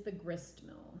 which is the grist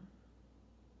mill.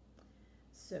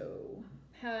 So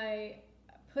I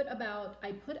put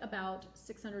about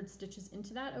 600 stitches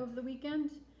into that over the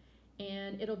weekend,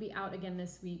 and it'll be out again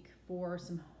this week for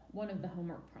one of the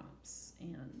homework prompts,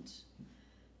 and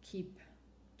keep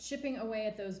chipping away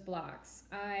at those blocks.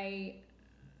 I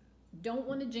don't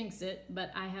want to jinx it,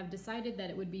 but I have decided that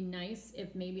it would be nice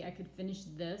if maybe I could finish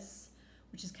this,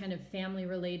 which is kind of family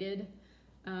related,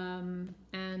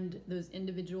 and those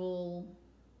individual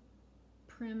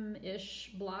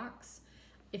prim-ish blocks.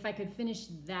 If I could finish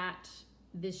that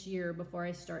this year before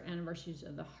I start Anniversaries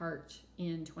of the Heart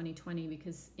in 2020,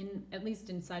 because at least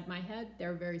inside my head,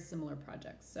 they're very similar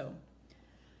projects. So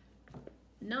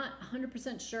not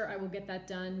 100% sure I will get that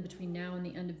done between now and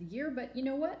the end of the year, but you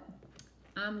know what?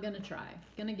 I'm gonna try,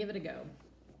 gonna give it a go.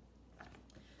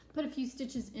 Put a few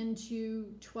stitches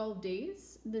into 12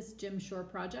 Days, this Jim Shore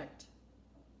project.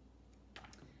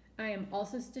 I am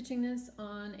also stitching this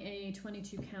on a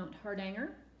 22 count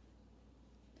hardanger.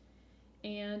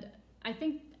 And I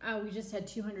think we just had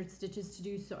 200 stitches to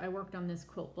do, so I worked on this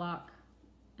quilt block,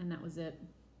 and that was it.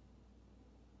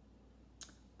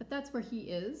 But that's where he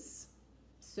is.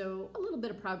 So a little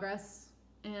bit of progress,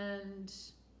 and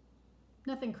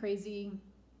nothing crazy,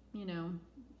 you know,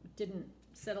 didn't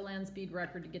set a land speed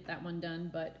record to get that one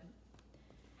done, but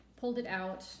pulled it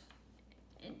out.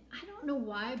 And I don't know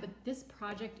why, but this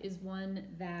project is one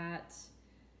that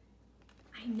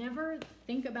I never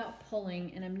think about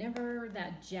pulling, and I'm never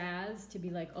that jazzed to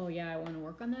be like, oh yeah, I want to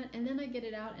work on that. And then I get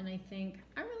it out and I think,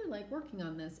 I really like working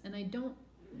on this, and I don't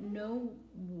know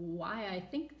why I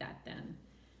think that then.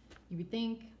 You would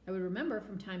think I would remember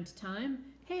from time to time,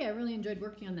 hey, I really enjoyed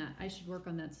working on that. I should work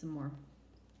on that some more.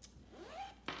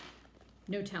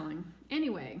 No telling.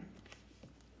 Anyway,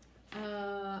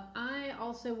 I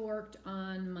also worked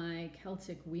on my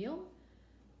Celtic wheel,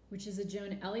 which is a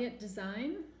Joan Elliott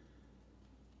design.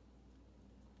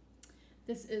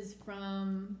 This is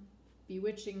from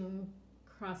Bewitching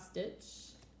Cross Stitch.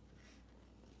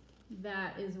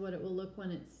 That is what it will look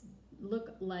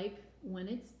like when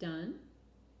it's done.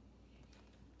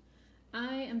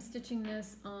 I am stitching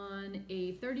this on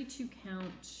a 32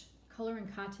 count color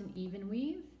and cotton even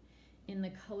weave in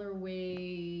the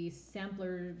colorway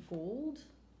Sampler Gold.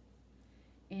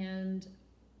 And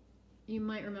you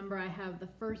might remember I have the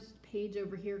first page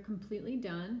over here completely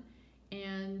done.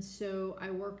 And so I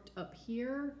worked up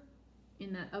here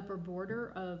in that upper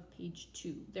border of page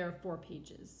 2. There are 4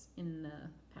 pages in the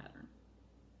pattern.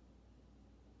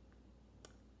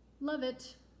 Love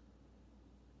it.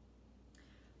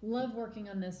 Love working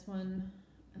on this one.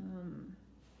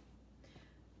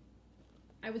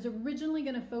 I was originally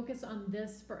going to focus on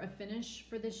this for a finish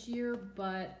for this year,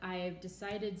 but I've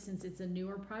decided, since it's a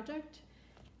newer project,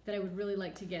 that I would really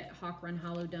like to get Hawk Run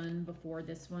Hollow done before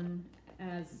this one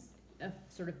as a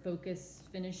sort of focus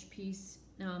finish piece.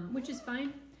 which is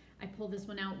fine. I pull this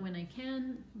one out when I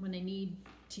can, when I need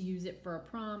to use it for a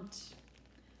prompt.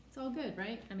 It's all good,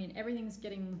 right? I mean, everything's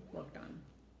getting worked on.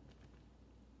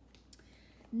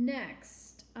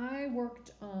 Next, I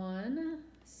worked on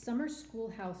Summer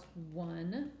Schoolhouse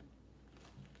 1,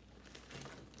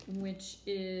 which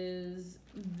is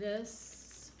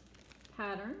this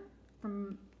pattern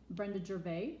from Brenda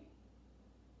Gervais.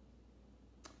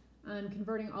 I'm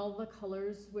converting all the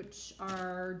colors, which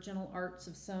are gentle arts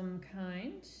of some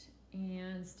kind,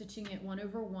 and stitching it 1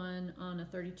 over 1 on a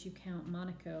 32 count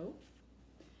Monaco.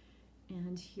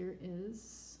 And here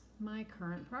is my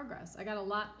current progress. I got a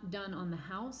lot done on the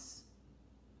house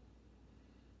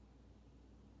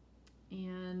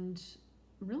and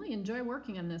really enjoy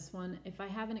working on this one. If I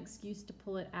have an excuse to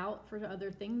pull it out for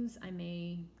other things, I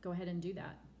may go ahead and do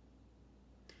that.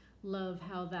 Love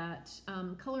how that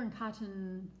color and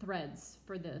cotton threads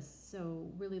for this.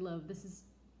 So really love, this is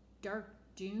dark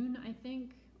dune, I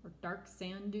think, or dark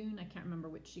sand dune. I can't remember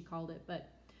which she called it, but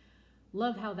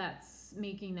love how that's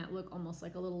making that look almost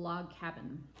like a little log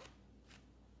cabin.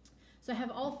 So I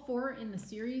have all 4 in the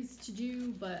series to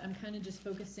do, but I'm kind of just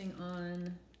focusing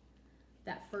on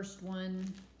that first one,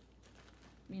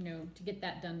 you know, to get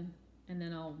that done, and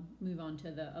then I'll move on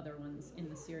to the other ones in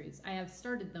the series. I have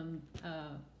started them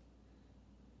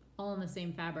all in the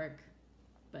same fabric,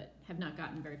 but have not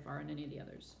gotten very far in any of the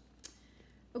others.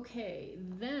 Okay,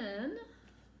 then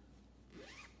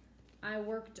I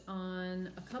worked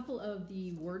on a couple of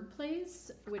the word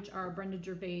plays, which are Brenda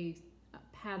Gervais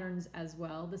patterns as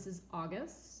well. This is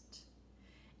August,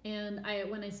 and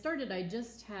when I started, I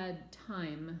just had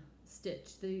time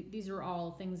stitched. These are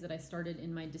all things that I started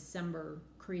in my December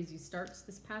crazy starts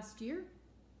this past year,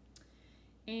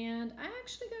 and I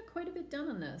actually got quite a bit done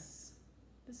on this.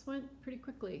 This went pretty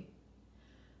quickly.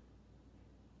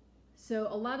 So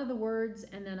a lot of the words,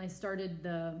 and then I started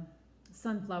the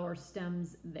sunflower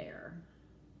stems there.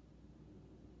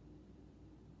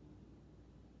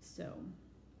 So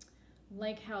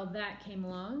like how that came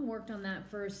along, worked on that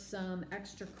for some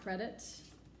extra credit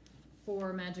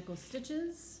for magical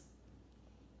stitches.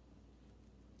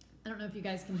 I don't know if you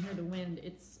guys can hear the wind.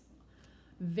 It's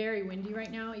very windy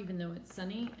right now, even though it's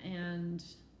sunny, and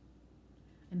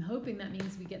I'm hoping that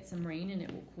means we get some rain and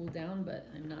it will cool down, but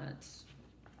I'm not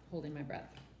holding my breath.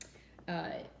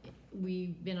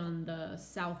 We've been on the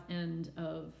south end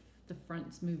of the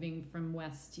fronts moving from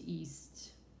west to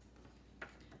east,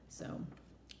 so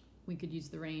we could use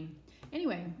the rain.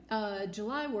 Anyway,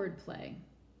 July wordplay.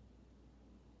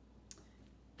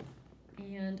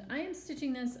 And I am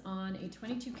stitching this on a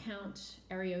 22 count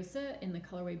Ariosa in the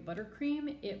colorway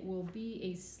Buttercream. It will be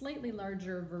a slightly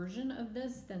larger version of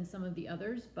this than some of the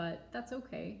others, but that's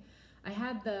okay. I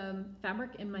had the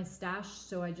fabric in my stash,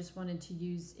 so I just wanted to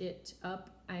use it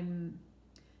up. I'm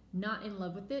not in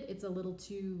love with it. It's a little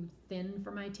too thin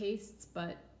for my tastes,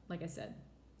 but like I said,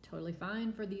 totally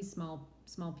fine for these small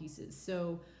pieces.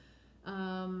 So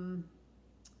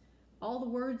all the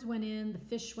words went in, the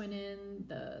fish went in,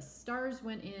 the stars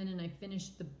went in, and I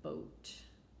finished the boat.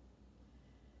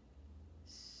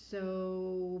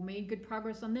 So made good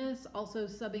progress on this. Also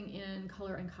subbing in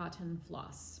color and cotton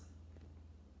floss.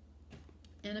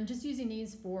 And I'm just using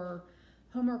these for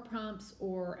homework prompts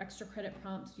or extra credit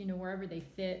prompts, you know, wherever they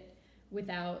fit,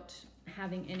 without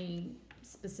having any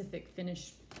specific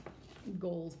finish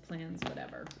goals, plans,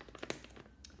 whatever.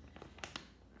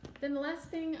 Then the last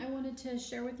thing I wanted to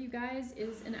share with you guys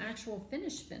is an actual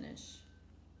finish.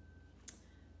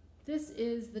 This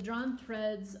is the Drawn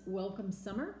Threads Welcome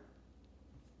Summer.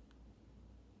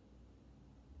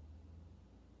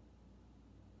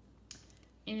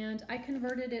 And I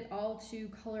converted it all to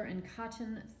color and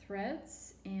cotton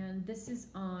threads, and this is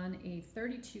on a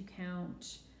 32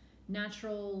 count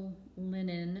natural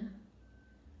linen.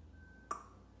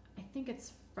 I think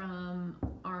it's from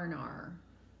R&R.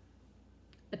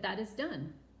 But that is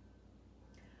done.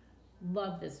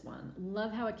 Love this one.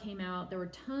 Love how it came out. There were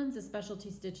tons of specialty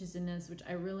stitches in this, which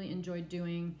I really enjoyed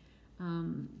doing.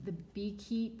 The bee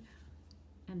keep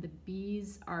and the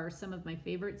bees are some of my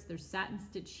favorites. There's satin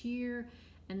stitch here,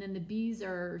 and then the bees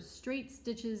are straight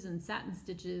stitches and satin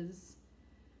stitches.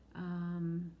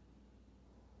 Can't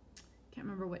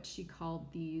remember what she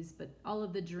called these, but all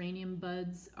of the geranium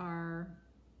buds are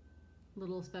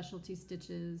little specialty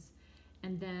stitches.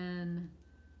 And then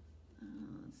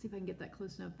let's see if I can get that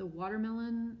close enough. The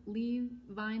watermelon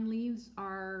vine leaves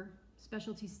are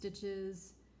specialty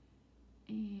stitches.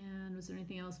 And was there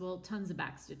anything else? Well, tons of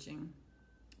back stitching.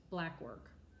 Black work,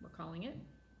 we're calling it.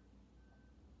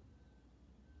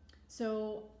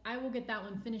 So I will get that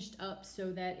one finished up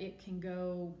so that it can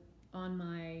go on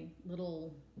my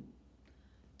little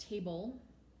table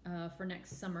for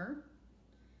next summer.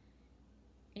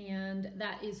 And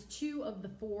that is 2 of the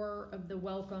 4 of the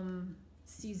welcome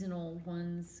seasonal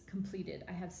ones completed.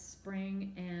 I have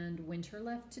spring and winter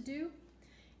left to do.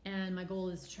 And my goal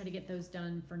is to try to get those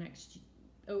done for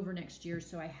over next year,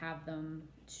 so I have them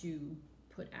to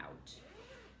put out.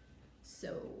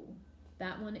 So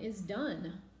that one is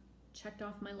done. Checked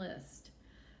off my list.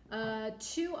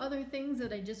 2 other things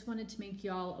that I just wanted to make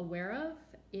y'all aware of.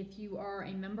 If you are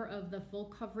a member of the Full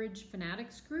Coverage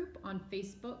Fanatics group on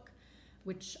Facebook,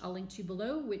 which I'll link to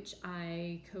below, which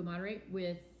I co-moderate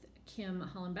with Kim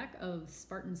Hollenbeck of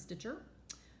Spartan Stitcher.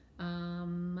 I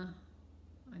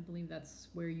believe that's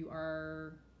where you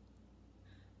are.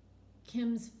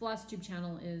 Kim's Floss Tube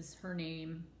channel is her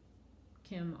name.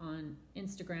 Kim on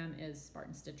Instagram is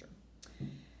Spartan Stitcher.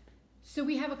 So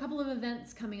we have a couple of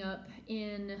events coming up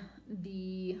in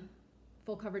the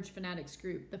Full Coverage Fanatics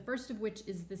group. The first of which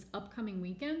is this upcoming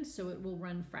weekend, so it will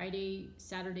run Friday,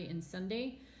 Saturday, and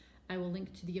Sunday. I will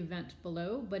link to the event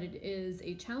below, but it is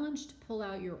a challenge to pull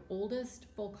out your oldest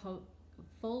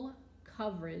full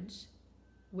coverage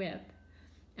whip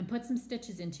and put some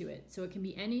stitches into it. So it can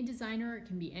be any designer, it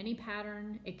can be any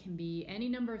pattern, it can be any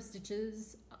number of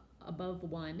stitches above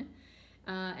 1,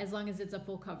 as long as it's a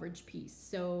full coverage piece.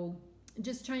 So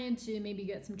just trying to maybe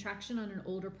get some traction on an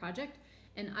older project.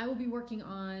 And I will be working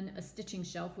on a stitching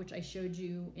shelf, which I showed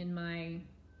you in my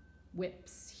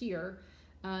whips here,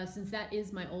 since that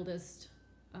is my oldest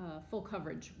full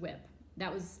coverage whip.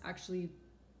 That was actually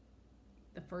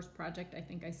the first project I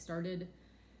think I started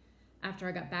after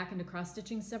I got back into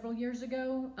cross-stitching several years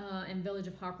ago, and Village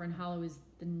of Hawker and Hollow is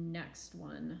the next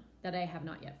one that I have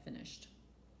not yet finished.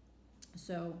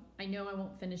 So I know I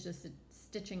won't finish this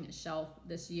stitching shelf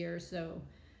this year, so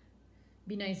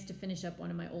be nice to finish up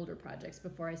one of my older projects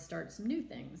before I start some new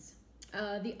things.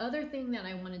 The other thing that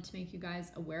I wanted to make you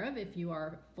guys aware of, if you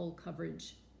are full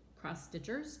coverage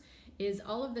cross-stitchers, is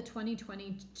all of the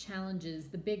 2020 challenges,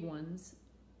 the big ones,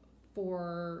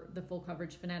 for the Full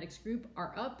Coverage Fanatics group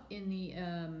are up in the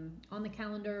on the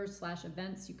calendar /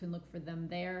 events. You can look for them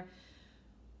there.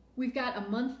 We've got a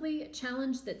monthly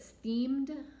challenge that's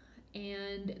themed,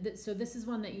 and so this is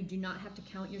one that you do not have to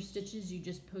count your stitches. You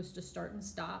just post a start and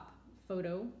stop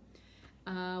photo.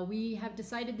 We have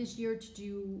decided this year to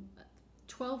do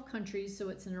 12 countries, so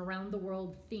it's an around the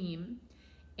world theme,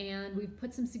 and we've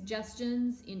put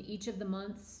suggestions in each of the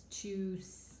months to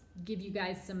give you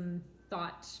guys some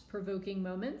thought-provoking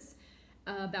moments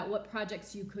about what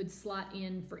projects you could slot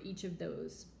in for each of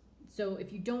those. So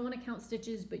if you don't want to count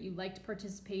stitches but you like to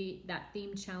participate, that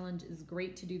theme challenge is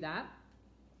great to do that.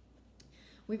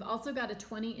 We've also got a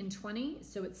 20 in 20,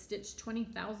 so it's stitched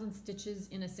 20,000 stitches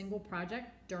in a single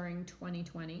project during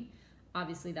 2020.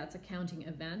 Obviously that's a counting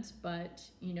event, but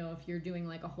you know, if you're doing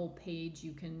like a whole page,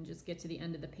 you can just get to the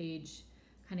end of the page,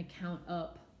 kind of count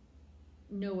up,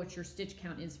 know what your stitch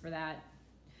count is for that.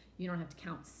 You don't have to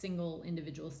count single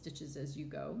individual stitches as you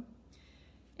go.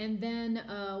 And then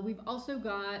we've also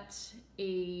got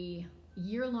a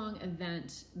year-long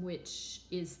event which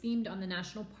is themed on the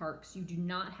national parks. You do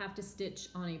not have to stitch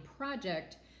on a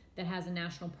project that has a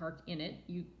national park in it.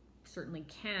 You certainly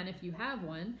can if you have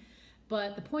one,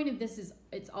 but the point of this is,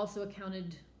 it's also a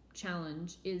counted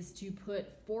challenge, is to put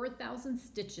 4,000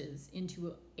 stitches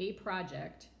into a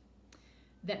project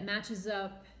that matches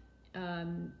up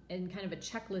in kind of a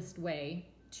checklist way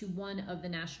to one of the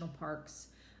national parks.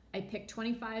 I picked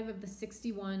 25 of the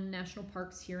 61 national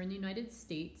parks here in the United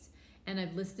States, and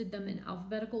I've listed them in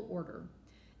alphabetical order.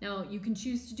 Now you can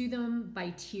choose to do them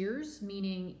by tiers,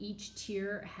 meaning each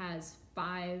tier has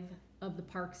 5 of the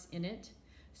parks in it.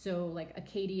 So like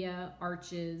Acadia,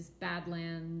 Arches,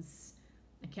 Badlands,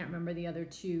 I can't remember the other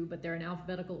 2, but they're in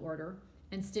alphabetical order,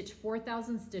 and stitch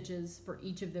 4,000 stitches for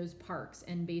each of those parks,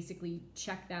 and basically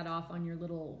check that off on your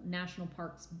little national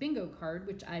parks bingo card,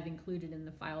 which I've included in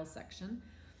the files section.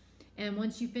 And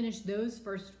once you finish those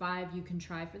first 5, you can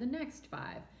try for the next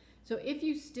 5. So if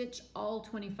you stitch all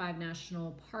 25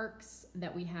 national parks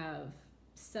that we have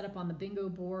set up on the bingo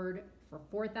board for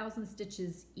 4,000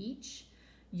 stitches each,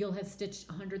 you'll have stitched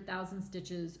 100,000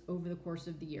 stitches over the course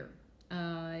of the year.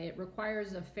 It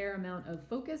requires a fair amount of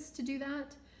focus to do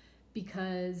that,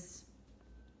 because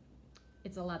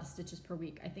it's a lot of stitches per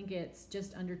week. I think it's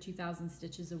just under 2,000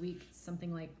 stitches a week. It's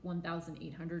something like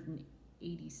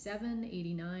 1,887,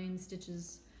 89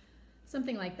 stitches,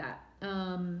 something like that.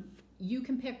 You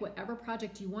can pick whatever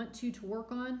project you want to work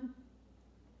on.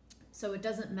 So it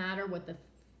doesn't matter what the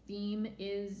theme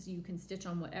is. You can stitch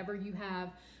on whatever you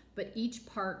have, but each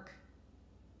park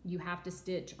you have to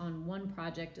stitch on one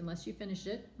project unless you finish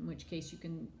it, in which case you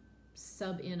can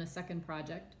sub in a second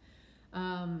project.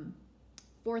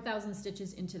 4,000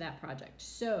 stitches into that project.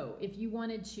 So if you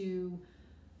wanted to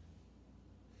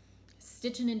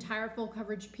stitch an entire full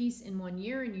coverage piece in 1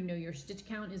 year and you know your stitch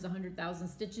count is 100,000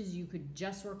 stitches, you could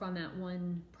just work on that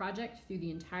one project through the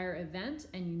entire event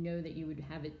and you know that you would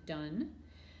have it done.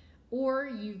 Or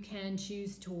you can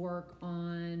choose to work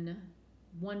on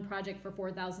one project for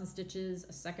 4,000 stitches,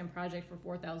 a second project for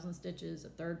 4,000 stitches, a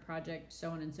third project, so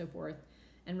on and so forth,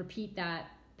 and repeat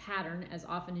that pattern as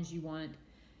often as you want.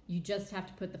 You just have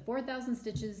to put the 4,000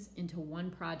 stitches into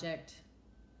one project.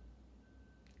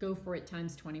 Go for it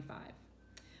times 25.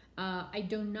 I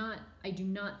do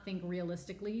not think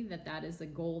realistically that that is a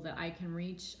goal that I can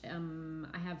reach.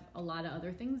 I have a lot of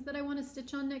other things that I want to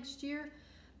stitch on next year,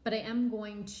 but I am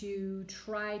going to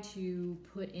try to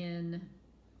put in,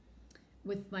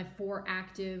 with my 4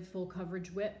 active full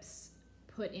coverage whips,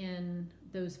 put in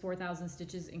those 4,000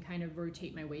 stitches and kind of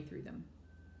rotate my way through them.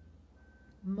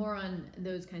 More on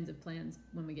those kinds of plans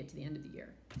when we get to the end of the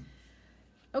year.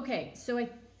 Okay, so I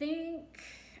think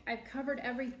I've covered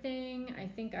everything. I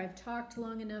think I've talked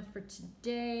long enough for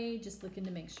today. Just looking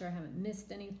to make sure I haven't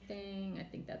missed anything. I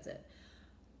think that's it.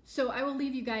 So I will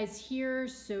leave you guys here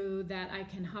so that I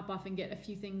can hop off and get a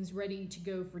few things ready to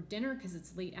go for dinner, because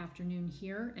it's late afternoon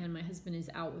here and my husband is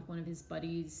out with one of his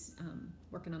buddies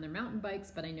working on their mountain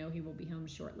bikes, but I know he will be home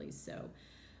shortly. So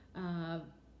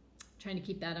trying to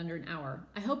keep that under an hour.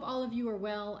 I hope all of you are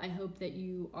well. I hope that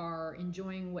you are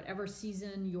enjoying whatever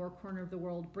season your corner of the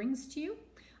world brings to you.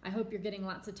 I hope you're getting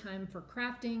lots of time for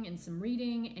crafting and some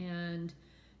reading and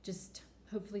just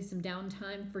hopefully some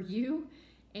downtime for you.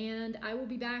 And I will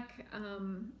be back,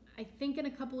 I think in a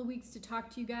couple of weeks to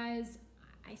talk to you guys.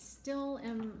 I still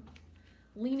am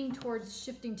leaning towards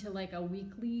shifting to like a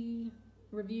weekly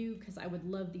review, because I would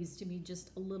love these to be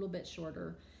just a little bit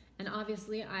shorter. And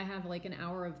obviously I have like an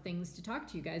hour of things to talk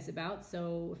to you guys about.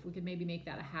 So if we could maybe make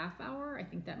that a half hour, I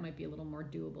think that might be a little more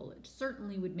doable. It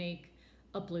certainly would make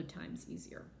upload times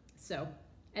easier. So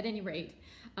at any rate,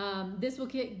 this will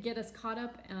get us caught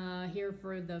up here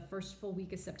for the first full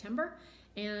week of September.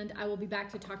 And I will be back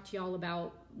to talk to y'all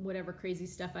about whatever crazy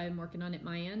stuff I'm working on at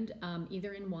my end,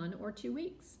 either in 1 or 2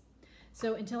 weeks.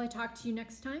 So until I talk to you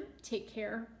next time, take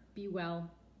care, be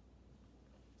well,